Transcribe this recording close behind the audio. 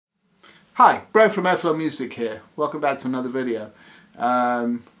Hi, Bryan from Airflow Music here. Welcome back to another video.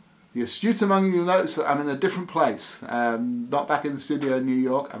 The astute among you will notice that I'm in a different place. Not back in the studio in New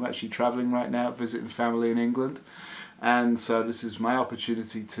York. I'm actually travelling right now, visiting family in England. And so this is my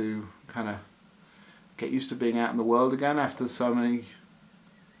opportunity to kind of get used to being out in the world again after so many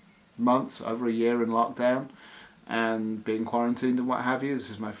months, over a year in lockdown and being quarantined and what have you. This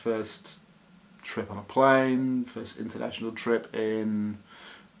is my first trip on a plane, first international trip in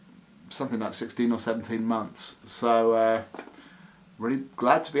something like 16 or 17 months. So really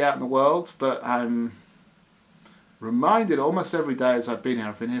glad to be out in the world, but I'm reminded almost every day as I've been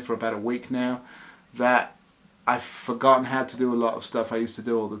here for about a week now, that I've forgotten how to do a lot of stuff I used to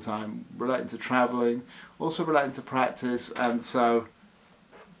do all the time, relating to travelling, also relating to practice. And so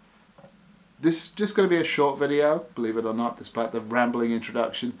this is just going to be a short video, believe it or not, despite the rambling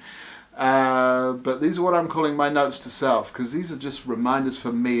introduction. But these are what I'm calling my notes to self, because these are just reminders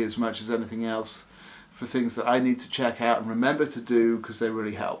for me as much as anything else, for things that I need to check out and remember to do because they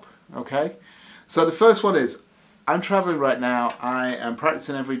really help. Okay? So the first one is, I'm traveling right now. I am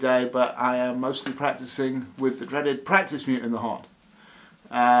practicing every day, but I am mostly practicing with the dreaded practice mute in the horn.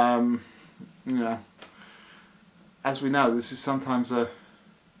 You know, as we know, this is sometimes a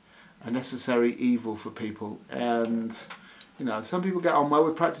necessary evil for people, and you know, some people get on well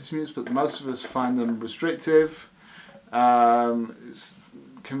with practice mutes, but most of us find them restrictive. It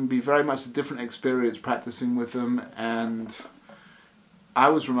can be very much a different experience practicing with them, and I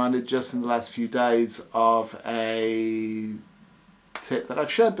was reminded just in the last few days of a tip that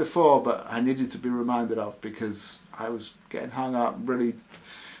I've shared before, but I needed to be reminded of because I was getting hung up, really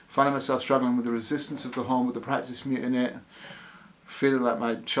finding myself struggling with the resistance of the horn with the practice mute in it, feeling like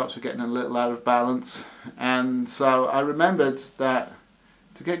my chops were getting a little out of balance. And so I remembered that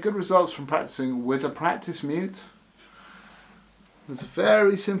to get good results from practicing with a practice mute, there's a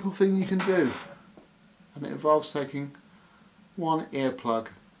very simple thing you can do, and it involves taking one earplug.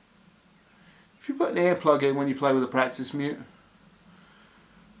 If you put an earplug in when you play with a practice mute,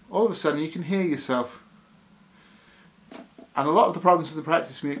 all of a sudden you can hear yourself. And a lot of the problems with the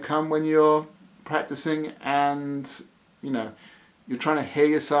practice mute come when you're practicing and, you know, you're trying to hear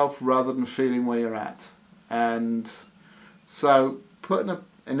yourself rather than feeling where you're at. And so putting an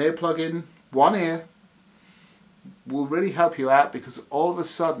earplug in one ear will really help you out, because all of a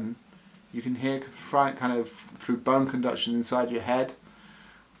sudden you can hear kind of through bone conduction inside your head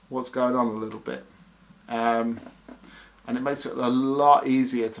what's going on a little bit. And it makes it a lot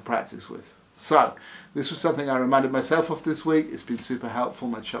easier to practice with. So this was something I reminded myself of this week. It's been super helpful.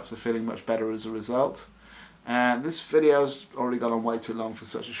 My chops are feeling much better as a result. And this video's already gone on way too long for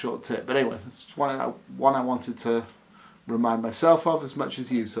such a short tip. But anyway, it's one I wanted to remind myself of as much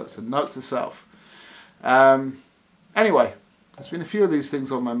as you. So it's a note to self. Anyway, there's been a few of these things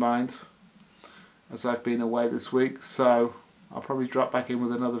on my mind as I've been away this week. So I'll probably drop back in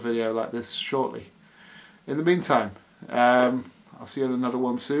with another video like this shortly. In the meantime, I'll see you on another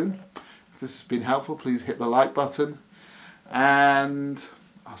one soon. If this has been helpful, please hit the like button. And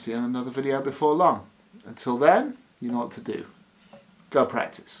I'll see you on another video before long. Until then, you know what to do. Go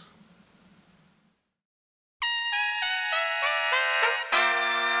practice.